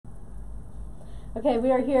Okay,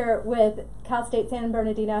 we are here with Cal State San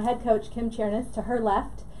Bernardino head coach Kim Cherniss. To her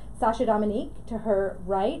left, Sascha Dominique. To her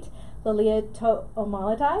right, Leilia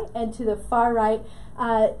To'omalatai. And to the far right,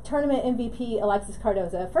 tournament MVP Alexis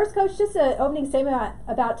Cardoza. First, Coach, just an opening statement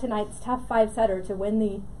about tonight's tough five-setter to win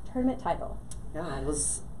the tournament title. Yeah, it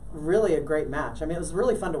was really a great match. I mean, it was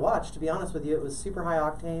really fun to watch, to be honest with you. It was super high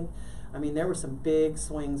octane. I mean, there were some big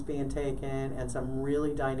swings being taken and some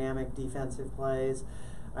really dynamic defensive plays.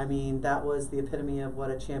 I mean, that was the epitome of what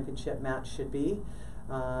a championship match should be,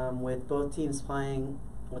 with both teams playing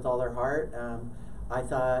with all their heart. I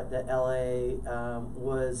thought that LA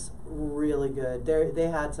was really good. They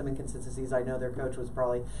had some inconsistencies. I know their coach was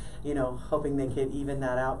probably, hoping they could even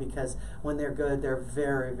that out, because when they're good, they're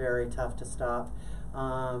very, very tough to stop.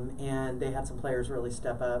 And they had some players really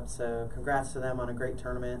step up. So congrats to them on a great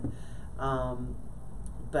tournament.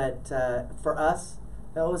 But for us,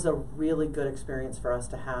 that was a really good experience for us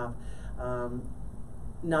to have.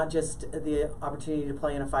 Not just the opportunity to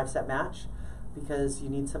play in a 5-set match, because you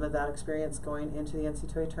need some of that experience going into the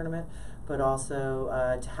NCAA tournament, but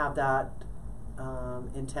also to have that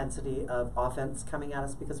intensity of offense coming at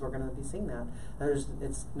us, because we're going to be seeing that.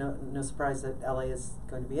 It's no surprise that LA is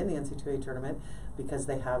going to be in the NCAA tournament, because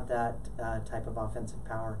they have that type of offensive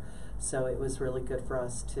power. So it was really good for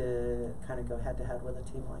us to kind of go head-to-head with a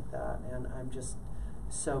team like that, and I'm just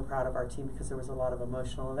so proud of our team, because there was a lot of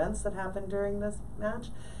emotional events that happened during this match.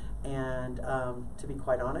 And to be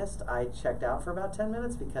quite honest, I checked out for about 10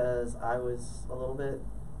 minutes because I was a little bit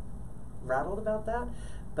rattled about that.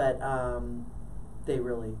 But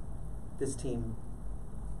this team,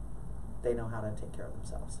 they know how to take care of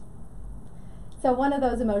themselves. So one of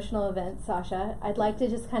those emotional events, Sascha, I'd like to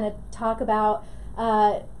just kind of talk about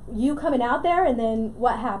you coming out there and then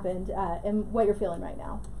what happened and what you're feeling right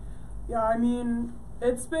now. Yeah, I mean,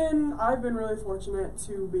 I've been really fortunate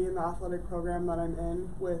to be in the athletic program that I'm in,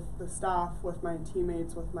 with the staff, with my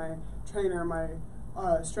teammates, with my trainer, my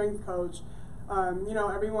strength coach.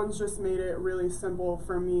 Everyone's just made it really simple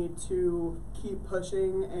for me to keep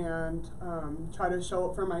pushing and try to show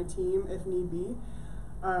up for my team if need be.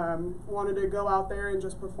 Wanted to go out there and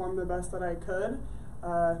just perform the best that I could.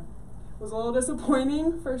 Was a little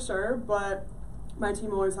disappointing for sure, but my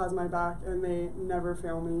team always has my back and they never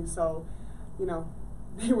fail me, so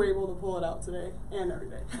they were able to pull it out today and every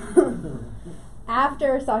day.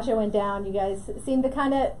 After Sascha went down, you guys seemed to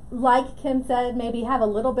kind of, like Kim said, maybe have a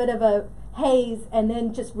little bit of a haze and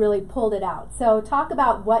then just really pulled it out. So talk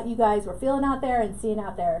about what you guys were feeling out there and seeing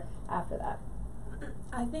out there after that.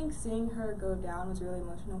 I think seeing her go down was really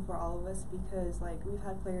emotional for all of us, because we've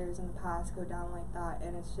had players in the past go down like that,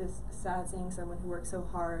 and it's just sad seeing someone who worked so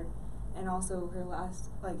hard and also her last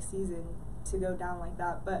season to go down like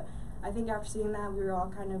that. But I think after seeing that, we were all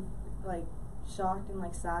kind of shocked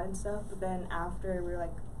and sad and stuff. But then after, we were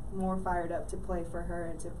more fired up to play for her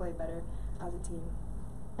and to play better as a team.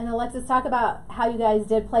 And Alexis, talk about how you guys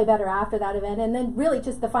did play better after that event, and then really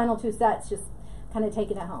just the final 2 sets, just kind of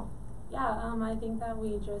taking it home. Yeah, I think that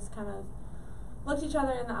we just kind of looked each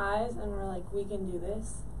other in the eyes and were like, we can do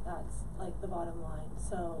this. That's the bottom line.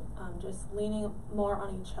 So just leaning more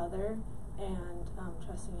on each other and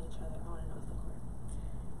trusting each other on and off the court.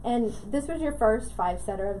 And this was your first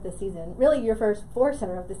 5-setter of the season, really your first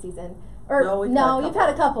 4-setter of the season. You've had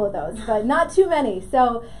a couple of those, but not too many.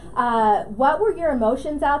 So what were your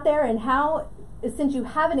emotions out there, and how, since you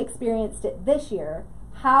haven't experienced it this year,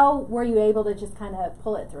 how were you able to just kind of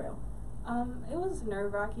pull it through? It was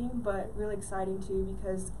nerve-wracking, but really exciting too,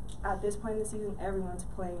 because at this point in the season, everyone's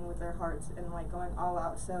playing with their hearts and going all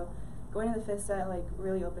out. So going to the 5th set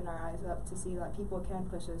really opened our eyes up to see that people can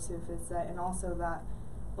push us to the 5th set, and also that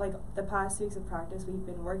the past 2 weeks of practice, we've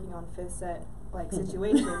been working on 5th set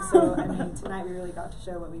situations. So I mean, tonight we really got to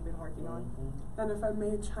show what we've been working on. And if I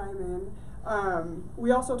may chime in,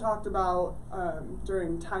 we also talked about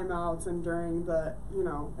during timeouts and during the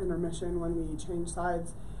intermission when we change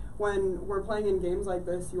sides. When we're playing in games like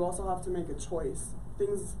this, you also have to make a choice.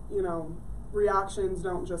 Things, reactions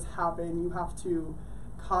don't just happen. You have to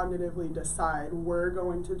cognitively decide, we're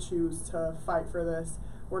going to choose to fight for this.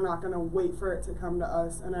 We're not going to wait for it to come to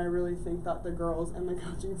us. And I really think that the girls and the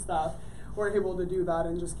coaching staff were able to do that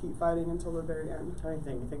and just keep fighting until the very end. What do you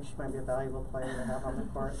think? You think she might be a valuable player to have on the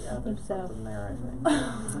court? Yeah, there's something there, I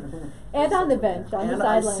think. And on the bench, on the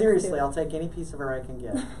sidelines. Seriously, I'll take any piece of her I can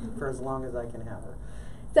get for as long as I can have her.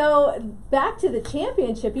 So back to the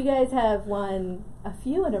championship, you guys have won a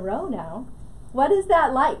few in a row now. What is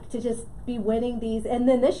that like to just be winning these, and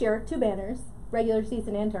then this year, 2 banners, regular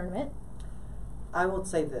season and tournament? I will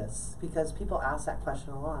say this, because people ask that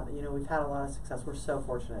question a lot. We've had a lot of success. We're so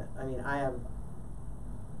fortunate. I mean, I have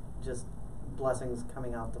just blessings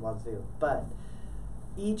coming out the wazoo. But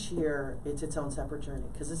each year, it's its own separate journey,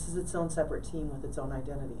 because this is its own separate team with its own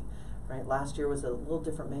identity, right? Last year was a little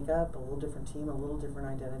different makeup, a little different team, a little different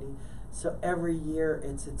identity. So every year,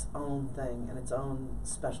 it's its own thing and its own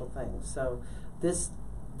special thing. So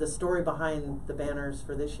the story behind the banners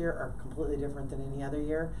for this year are completely different than any other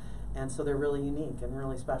year, and so they're really unique and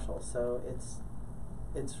really special. So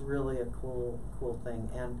it's really a cool thing,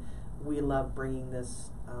 and we love bringing this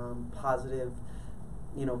positive,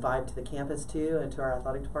 vibe to the campus too, and to our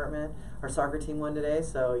athletic department. Our soccer team won today,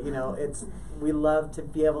 so we love to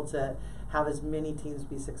be able to have as many teams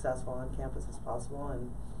be successful on campus as possible,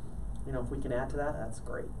 and if we can add to that, that's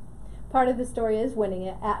great. Part of the story is winning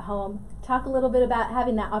it at home. Talk a little bit about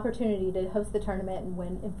having that opportunity to host the tournament and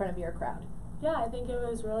win in front of your crowd. Yeah, I think it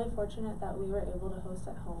was really fortunate that we were able to host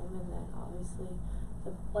at home, and then obviously,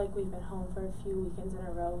 we've been home for a few weekends in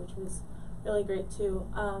a row, which was really great too.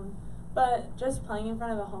 But just playing in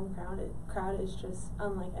front of a home crowd is just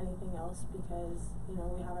unlike anything else, because we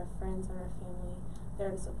have our friends and our family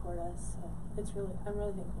there to support us. So I'm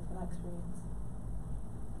really thankful for that experience.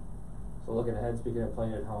 So looking ahead, speaking of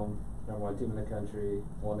playing at home, #1 team in the country,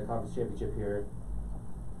 won the conference championship here.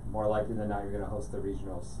 More likely than not, you're going to host the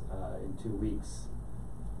regionals in 2 weeks.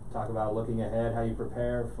 Talk about looking ahead, how you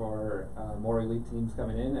prepare for more elite teams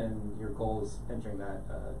coming in, and your goals entering that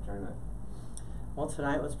tournament. Well,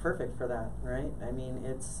 tonight was perfect for that, right? I mean,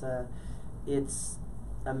 it's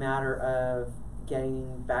a matter of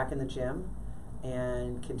getting back in the gym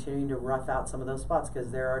and continuing to rough out some of those spots,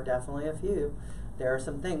 because there are definitely a few. There are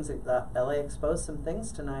some things that LA exposed some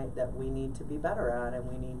things tonight that we need to be better at, and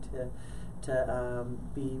we need to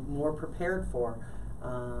be more prepared for.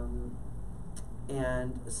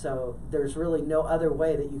 And so there's really no other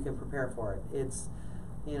way that you can prepare for it. It's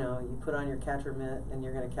you put on your catcher mitt and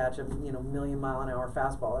you're going to catch a million-mile-an-hour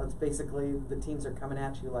fastball. That's basically, the teams are coming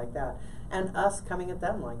at you like that, and us coming at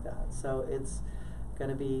them like that. So it's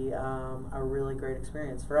going to be a really great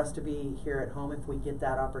experience for us to be here at home. If we get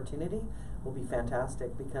that opportunity, will be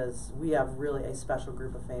fantastic, because we have really a special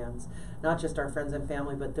group of fans, not just our friends and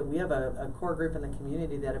family, but that we have a core group in the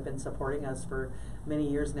community that have been supporting us for many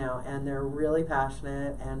years now, and they're really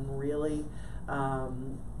passionate and really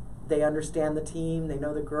they understand the team, they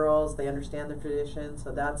know the girls, they understand the tradition,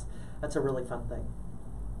 so that's a really fun thing.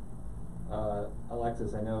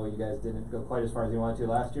 Alexis, I know you guys didn't go quite as far as you wanted to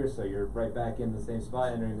last year, so you're right back in the same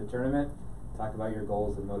spot entering the tournament. Talk about your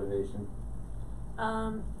goals and motivation.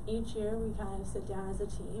 Each year we kind of sit down as a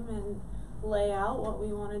team and lay out what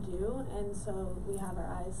we want to do, and so we have our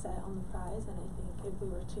eyes set on the prize, and I think if we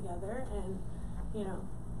work together and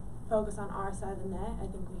focus on our side of the net, I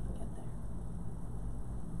think we can get there.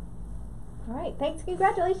 All right, thanks,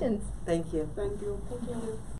 congratulations. Thank you. Thank you. Thank you.